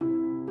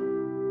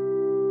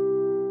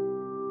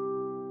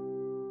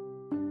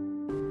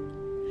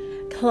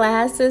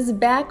Class is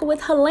back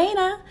with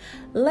Helena.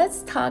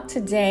 Let's talk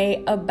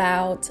today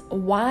about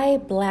why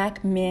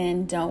black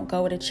men don't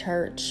go to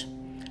church.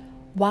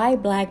 Why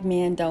black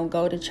men don't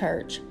go to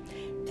church.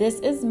 This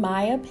is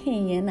my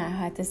opinion. I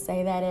have to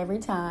say that every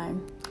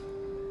time.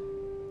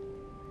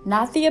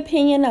 Not the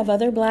opinion of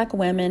other black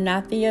women,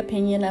 not the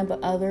opinion of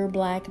other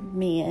black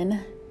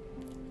men,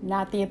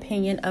 not the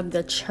opinion of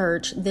the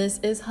church. This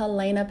is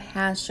Helena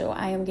Paschal.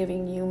 I am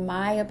giving you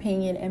my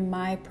opinion and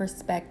my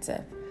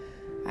perspective.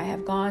 I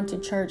have gone to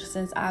church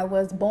since I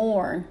was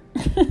born.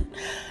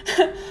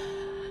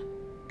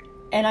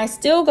 And I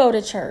still go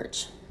to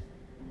church.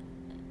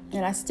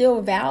 And I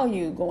still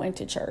value going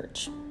to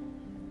church.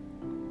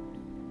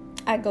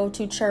 I go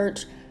to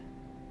church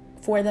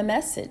for the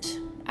message.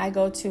 I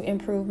go to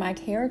improve my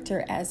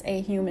character as a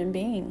human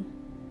being.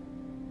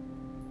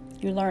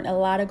 You learn a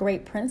lot of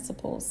great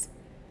principles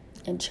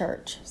in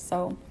church.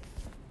 So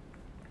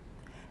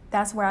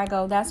that's where I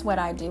go. That's what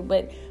I do.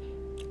 But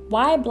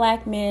why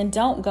black men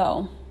don't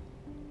go?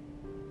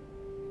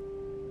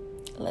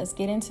 Let's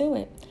get into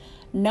it.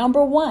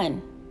 Number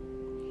one,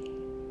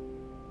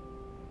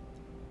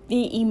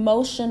 the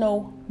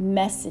emotional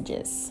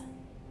messages.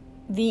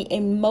 The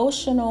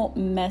emotional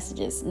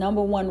messages.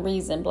 Number one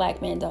reason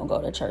black men don't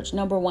go to church.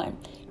 Number one,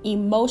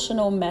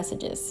 emotional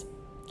messages.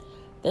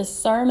 The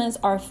sermons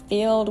are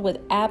filled with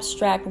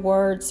abstract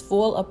words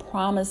full of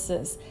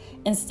promises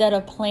instead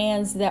of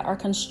plans that are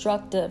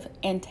constructive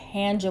and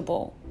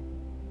tangible.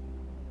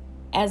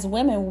 As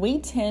women, we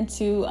tend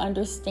to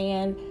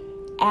understand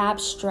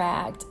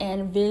abstract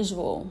and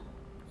visual.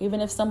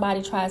 Even if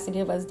somebody tries to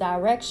give us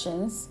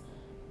directions,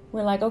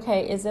 we're like,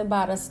 okay, is it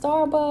about a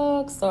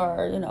Starbucks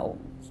or,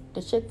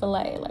 the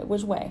Chick-fil-A? Like,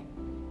 which way?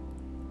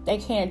 They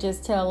can't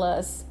just tell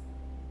us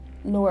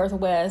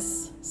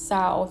northwest,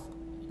 south.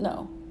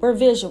 No, we're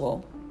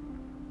visual.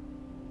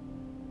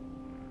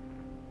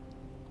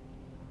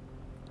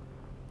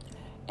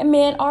 And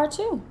men are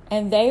too.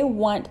 And they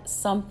want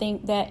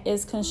something that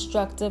is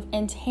constructive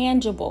and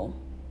tangible,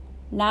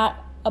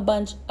 not a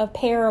bunch of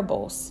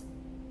parables.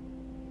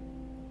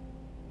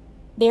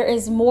 There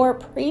is more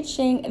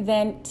preaching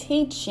than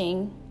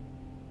teaching,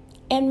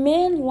 and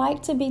men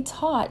like to be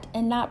taught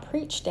and not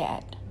preached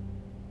at.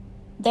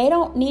 They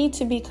don't need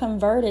to be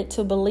converted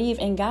to believe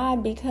in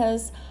God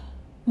because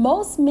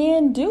most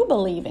men do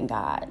believe in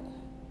God.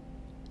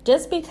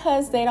 Just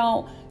because they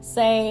don't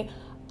say,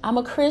 I'm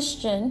a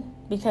Christian,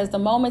 because the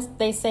moment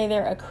they say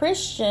they're a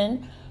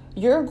Christian,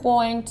 you're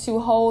going to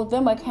hold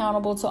them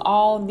accountable to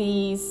all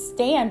these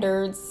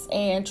standards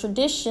and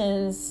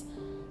traditions.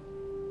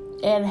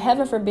 And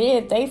heaven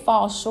forbid they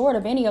fall short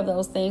of any of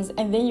those things,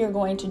 and then you're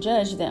going to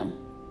judge them.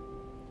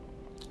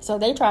 So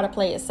they try to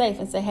play it safe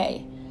and say,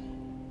 hey,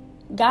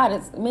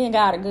 me and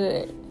God are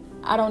good.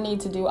 I don't need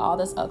to do all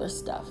this other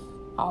stuff,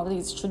 all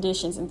these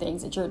traditions and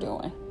things that you're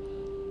doing.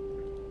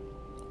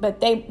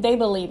 But they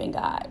believe in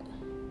God.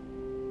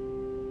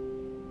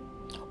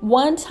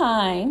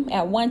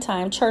 At one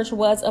time, church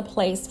was a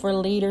place for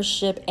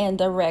leadership and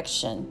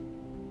direction.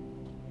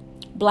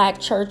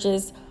 Black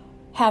churches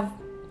I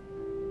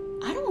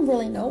don't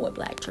really know what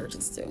black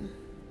churches do.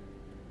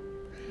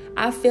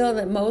 I feel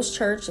that most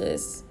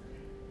churches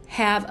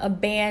have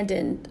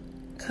abandoned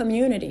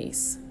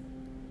communities.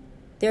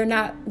 They're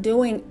not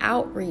doing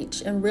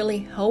outreach and really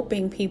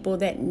helping people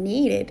that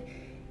need it.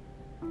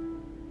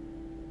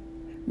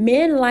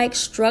 Men like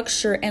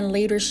structure and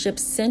leadership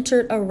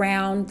centered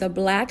around the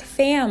black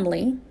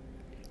family,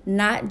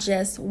 not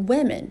just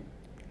women.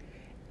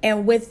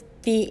 And with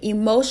the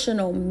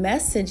emotional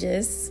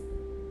messages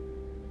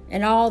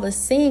and all the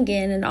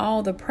singing and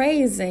all the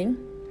praising,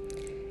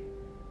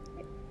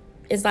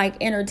 it's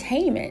like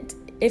entertainment.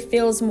 It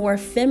feels more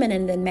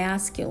feminine than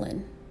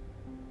masculine.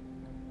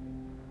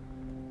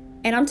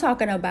 And I'm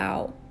talking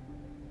about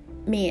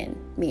men,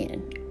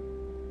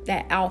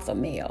 that alpha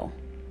male,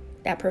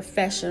 that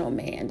professional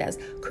man that's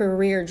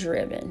career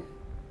driven.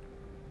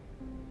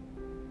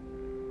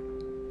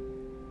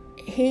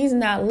 He's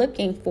not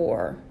looking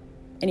for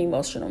an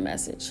emotional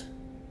message.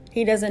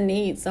 He doesn't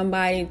need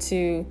somebody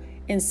to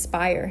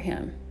inspire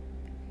him.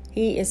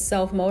 He is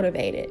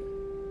self-motivated.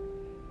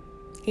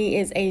 He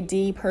is a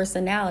D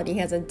personality. He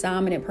has a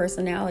dominant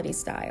personality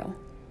style.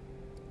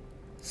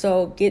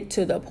 So get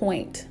to the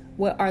point.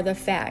 What are the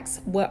facts?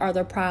 What are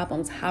the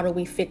problems? How do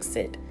we fix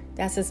it?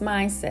 That's his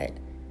mindset.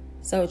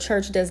 So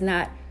church does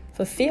not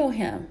fulfill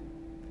him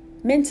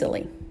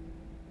mentally.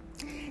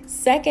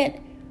 Second,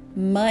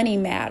 money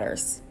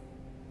matters.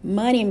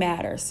 Money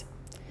matters.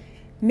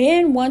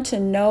 Men want to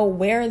know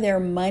where their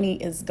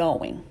money is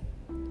going.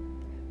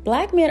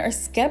 Black men are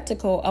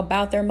skeptical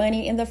about their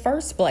money in the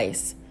first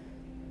place.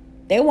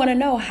 They want to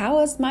know, how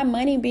is my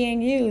money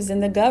being used in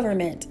the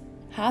government,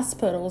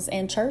 hospitals,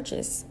 and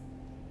churches?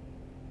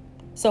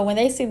 So when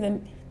they see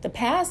the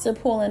pastor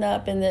pulling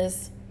up in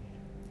this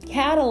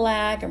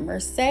Cadillac or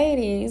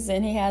Mercedes,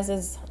 and he has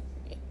his,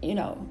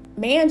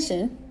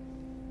 mansion,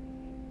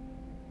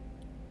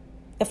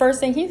 the first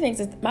thing he thinks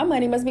is, my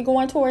money must be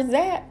going towards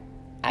that.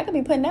 I could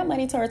be putting that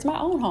money towards my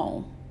own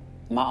home,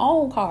 my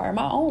own car,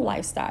 my own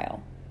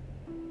lifestyle.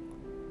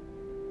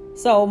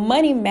 So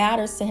money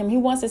matters to him. He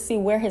wants to see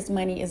where his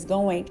money is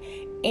going.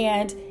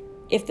 And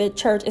if the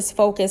church is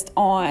focused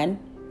on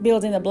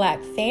building the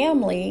Black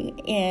family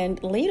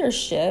and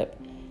leadership,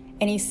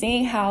 and he's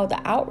seeing how the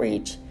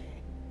outreach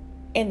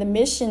and the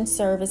mission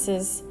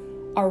services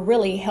are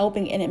really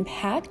helping and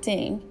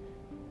impacting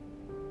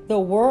the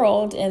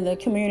world and the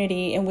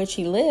community in which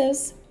he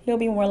lives, he'll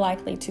be more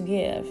likely to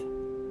give.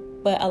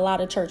 But a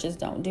lot of churches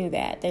don't do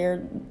that. They're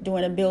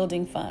doing a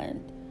building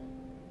fund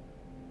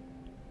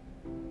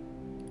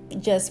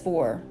just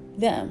for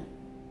them.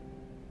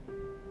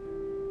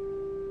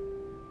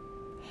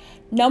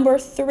 Number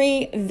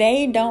 3,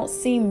 they don't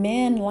see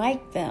men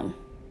like them.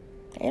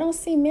 They don't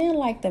see men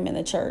like them in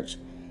the church.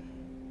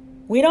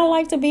 We don't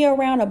like to be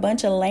around a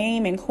bunch of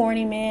lame and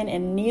corny men,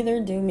 and neither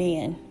do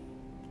men.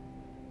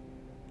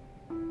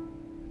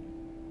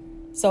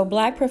 So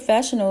Black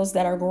professionals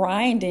that are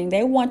grinding,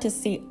 they want to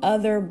see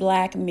other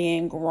Black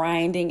men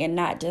grinding and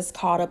not just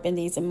caught up in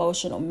these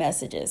emotional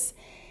messages.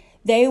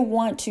 They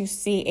want to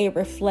see a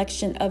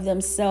reflection of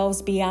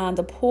themselves beyond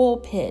the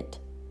pulpit.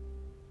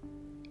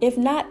 If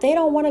not, they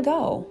don't want to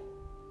go.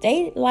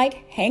 They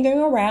like hanging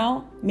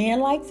around men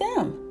like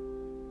them.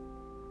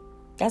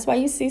 That's why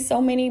you see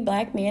so many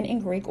Black men in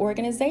Greek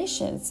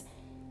organizations.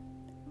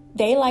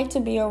 They like to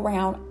be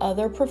around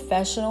other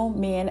professional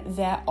men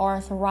that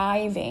are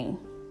thriving.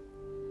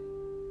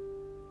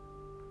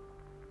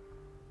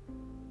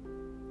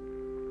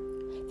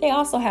 They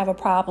also have a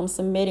problem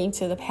submitting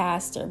to the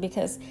pastor,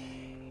 because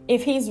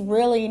if he's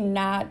really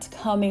not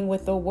coming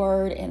with the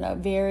word in a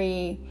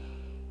very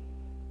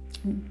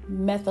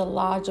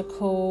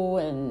methodological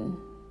and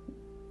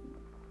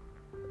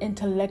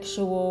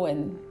intellectual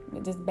and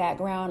with this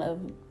background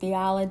of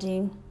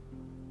theology,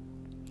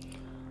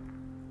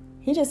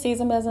 he just sees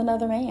him as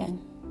another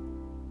man.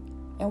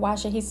 And why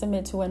should he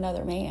submit to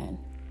another man?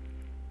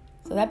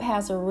 So that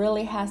pastor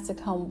really has to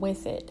come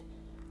with it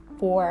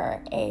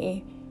for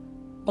a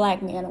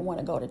Black man to want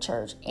to go to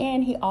church.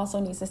 And he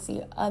also needs to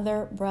see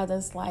other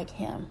brothers like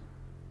him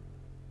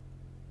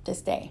to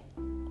stay.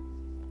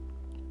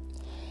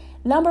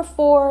 Number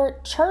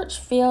 4, church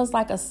feels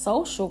like a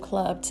social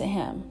club to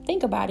him.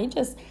 Think about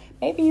it.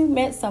 Maybe you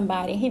met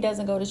somebody, he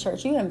doesn't go to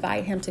church. You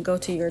invite him to go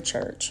to your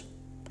church.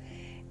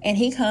 And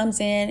he comes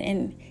in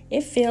and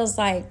it feels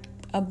like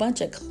a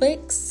bunch of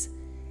cliques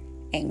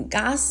and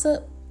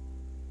gossip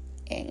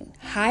and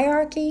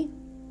hierarchy.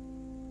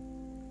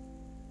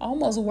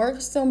 Almost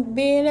worse than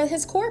being at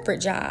his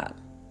corporate job.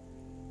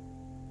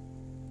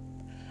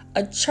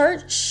 A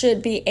church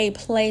should be a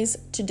place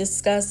to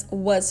discuss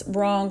what's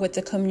wrong with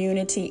the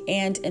community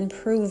and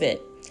improve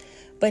it.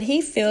 But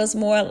he feels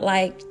more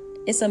like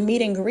it's a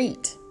meet and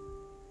greet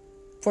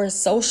for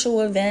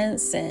social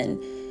events,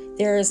 and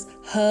there's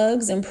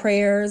hugs and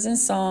prayers and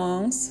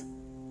songs,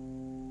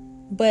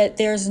 but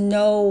there's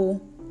no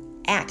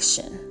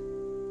action.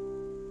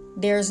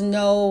 There's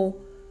no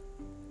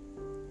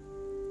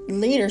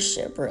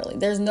leadership, really.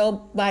 There's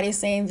nobody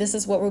saying this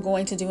is what we're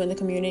going to do in the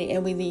community,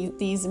 and we need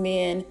these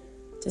men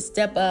to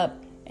step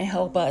up and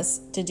help us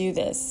to do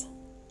this.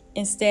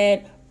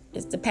 Instead,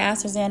 it's the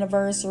pastor's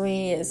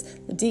anniversary, it's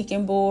the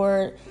deacon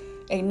board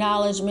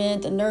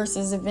acknowledgement, the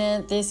nurses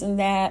event, this and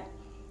that,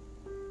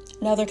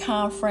 another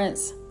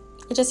conference.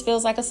 It just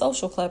feels like a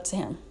social club to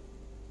him.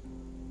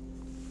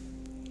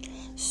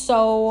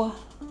 So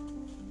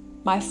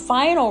my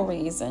final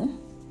reason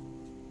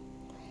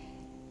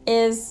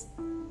is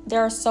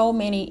there are so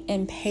many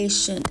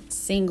impatient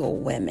single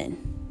women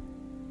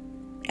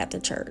at the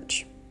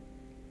church.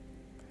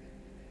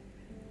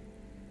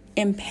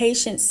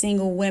 Impatient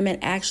single women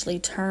actually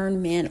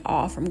turn men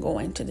off from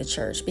going to the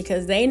church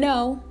because they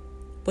know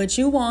what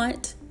you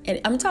want.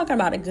 And I'm talking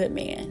about a good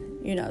man.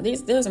 You know,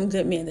 there's some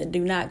good men that do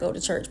not go to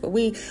church, but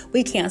we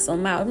cancel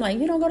them out. I'm like,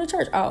 you don't go to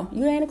church? Oh,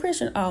 you ain't a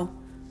Christian? Oh.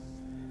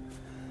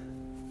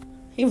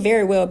 He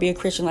very well be a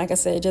Christian, like I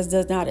said, just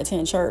does not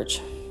attend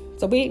church.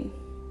 So we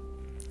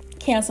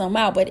cancel him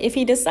out. But if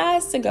he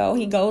decides to go,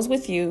 he goes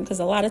with you, because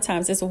a lot of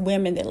times it's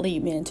women that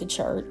lead men to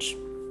church.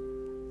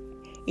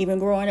 Even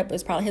growing up, it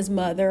was probably his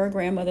mother or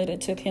grandmother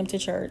that took him to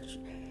church,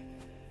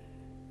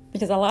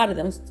 because a lot of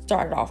them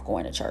started off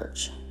going to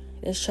church.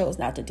 They chose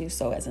not to do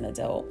so as an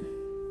adult.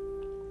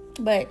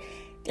 But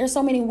there's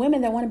so many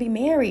women that want to be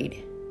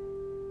married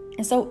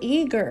and so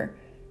eager.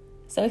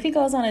 So if he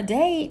goes on a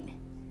date,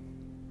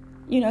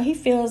 you know, he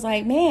feels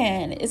like,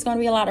 man, it's going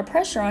to be a lot of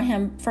pressure on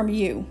him from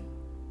you.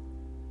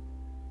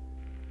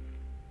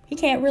 He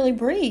can't really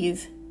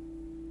breathe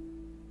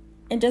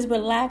and just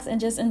relax and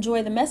just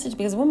enjoy the message,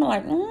 because women are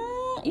like,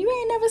 you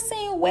ain't never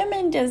seen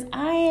women just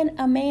eyeing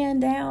a man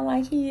down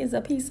like he is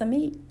a piece of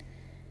meat.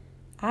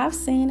 I've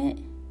seen it.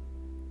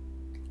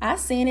 I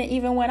seen it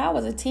even when I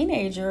was a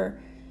teenager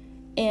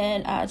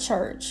in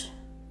church.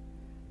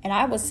 And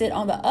I would sit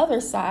on the other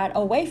side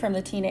away from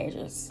the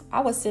teenagers.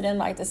 I would sit in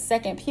like the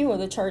second pew of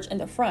the church in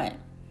the front,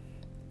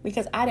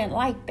 because I didn't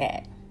like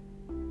that.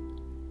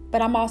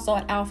 But I'm also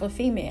an alpha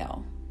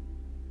female.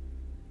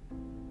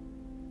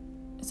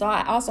 So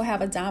I also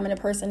have a dominant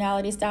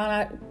personality style.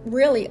 I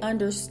really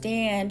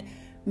understand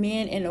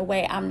men in a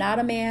way. I'm not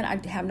a man. I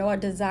have no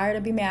desire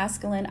to be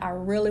masculine. I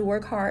really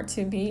work hard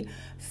to be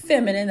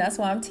feminine. That's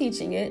why I'm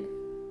teaching it.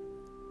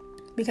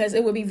 Because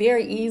it would be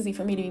very easy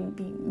for me to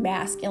be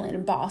masculine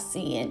and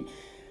bossy and,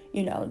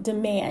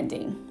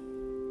 demanding.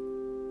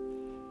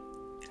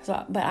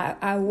 So, but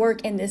I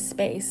work in this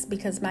space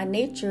because my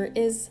nature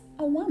is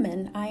a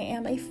woman. I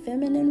am a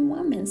feminine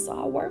woman,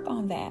 so I work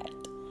on that.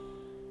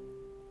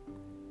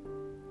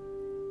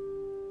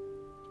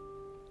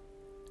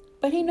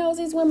 But he knows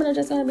these women are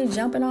just going to be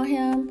jumping on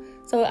him.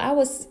 So I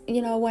was,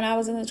 when I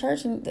was in the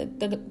church, and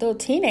the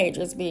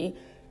teenagers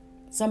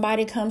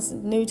somebody comes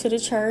new to the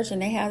church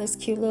and they have this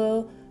cute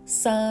little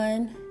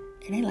son,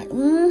 and they like,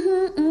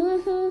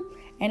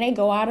 and they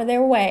go out of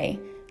their way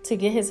to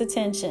get his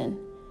attention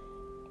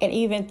and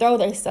even throw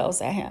themselves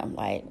at him,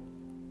 like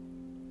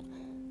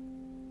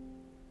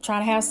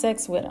trying to have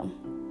sex with him.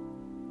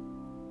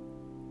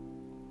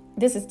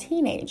 This is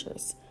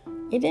teenagers.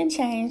 It didn't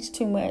change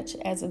too much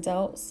as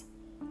adults.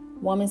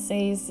 Woman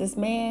sees this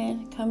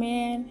man come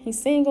in,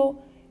 he's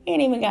single, he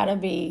ain't even got to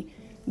be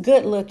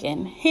good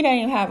looking. He don't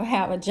even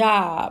have a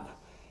job.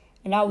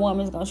 And that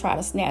woman's going to try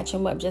to snatch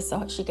him up just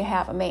so she can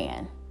have a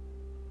man.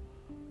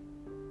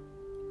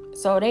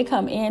 So they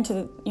come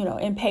into,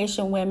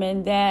 impatient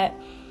women that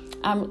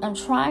I'm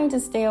trying to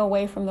stay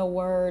away from the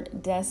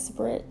word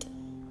desperate.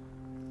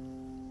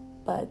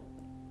 But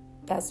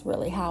that's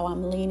really how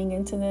I'm leaning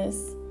into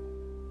this.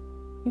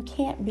 You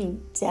can't be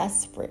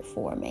desperate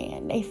for a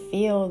man. They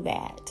feel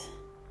that.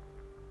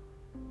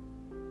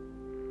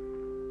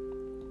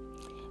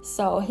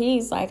 So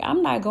he's like,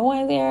 I'm not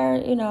going there.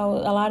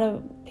 A lot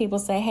of people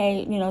say,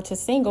 hey, to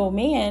single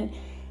men,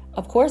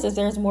 of course, if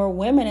there's more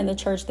women in the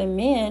church than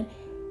men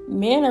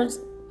are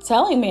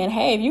telling men,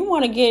 hey, if you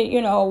want to get,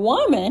 a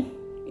woman,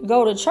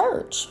 go to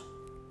church.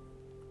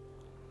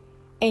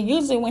 And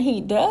usually when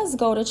he does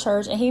go to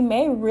church and he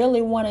may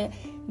really want to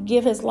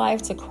give his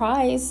life to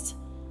Christ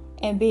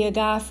and be a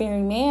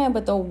God-fearing man,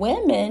 but the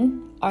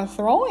women are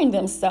throwing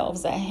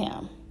themselves at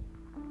him.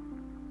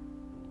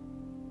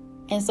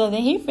 And so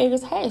then he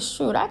figures, hey,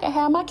 shoot, I can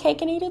have my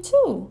cake and eat it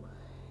too.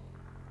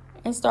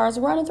 And starts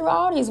running through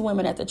all these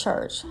women at the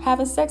church,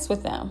 having sex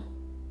with them,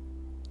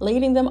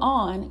 leading them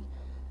on.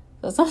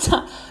 So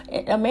sometimes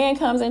a man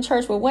comes in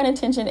church with one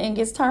intention and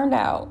gets turned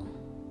out.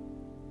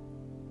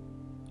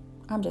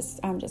 I'm just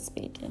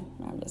speaking.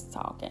 I'm just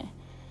talking.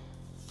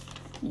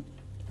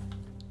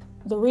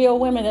 The real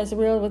women that's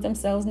real with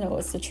themselves know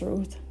it's the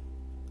truth.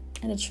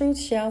 And the truth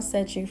shall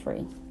set you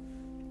free.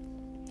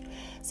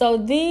 So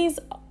these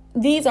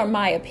are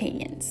my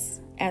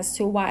opinions as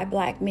to why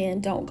black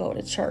men don't go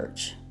to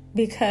church.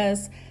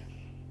 Because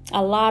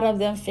a lot of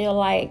them feel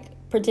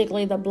like,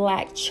 particularly the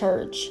black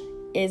church,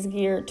 is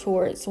geared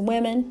towards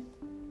women.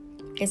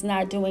 It's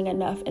not doing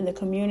enough in the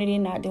community,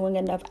 not doing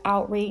enough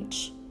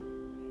outreach.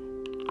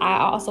 I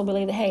also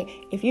believe that,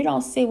 hey, if you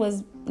don't see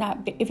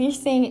if you're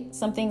seeing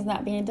some things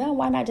not being done,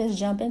 why not just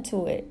jump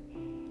into it?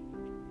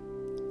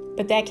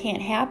 But that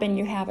can't happen.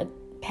 You have a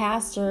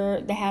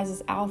pastor that has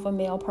this alpha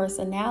male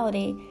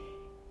personality.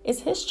 It's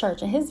his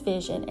church and his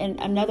vision. And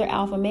another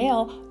alpha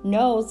male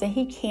knows that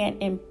he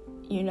can't,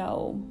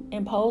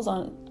 impose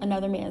on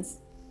another man's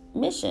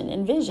mission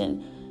and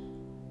vision.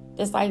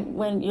 It's like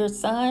when your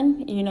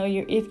son,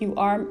 if you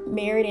are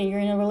married and you're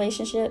in a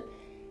relationship,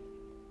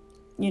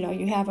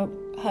 you have a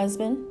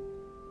husband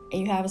and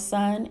you have a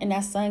son, and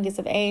that son gets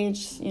of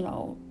age,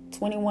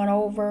 21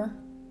 over,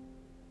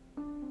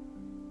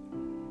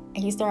 and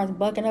he starts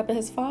bucking up at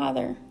his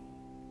father.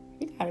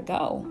 You gotta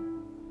go.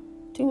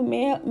 Two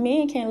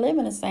men can't live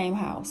in the same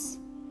house.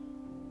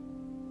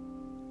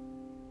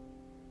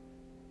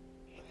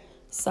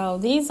 So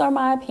these are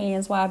my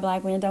opinions why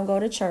black men don't go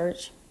to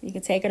church. You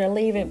can take it or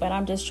leave it, but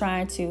I'm just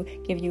trying to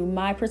give you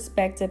my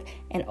perspective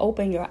and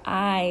open your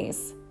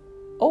eyes.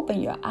 Open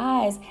your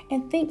eyes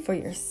and think for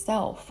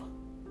yourself.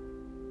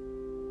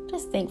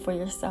 Just think for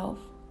yourself.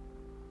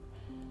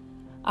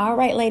 All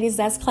right, ladies,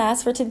 that's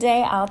class for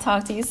today. I'll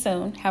talk to you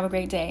soon. Have a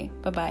great day.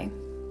 Bye-bye.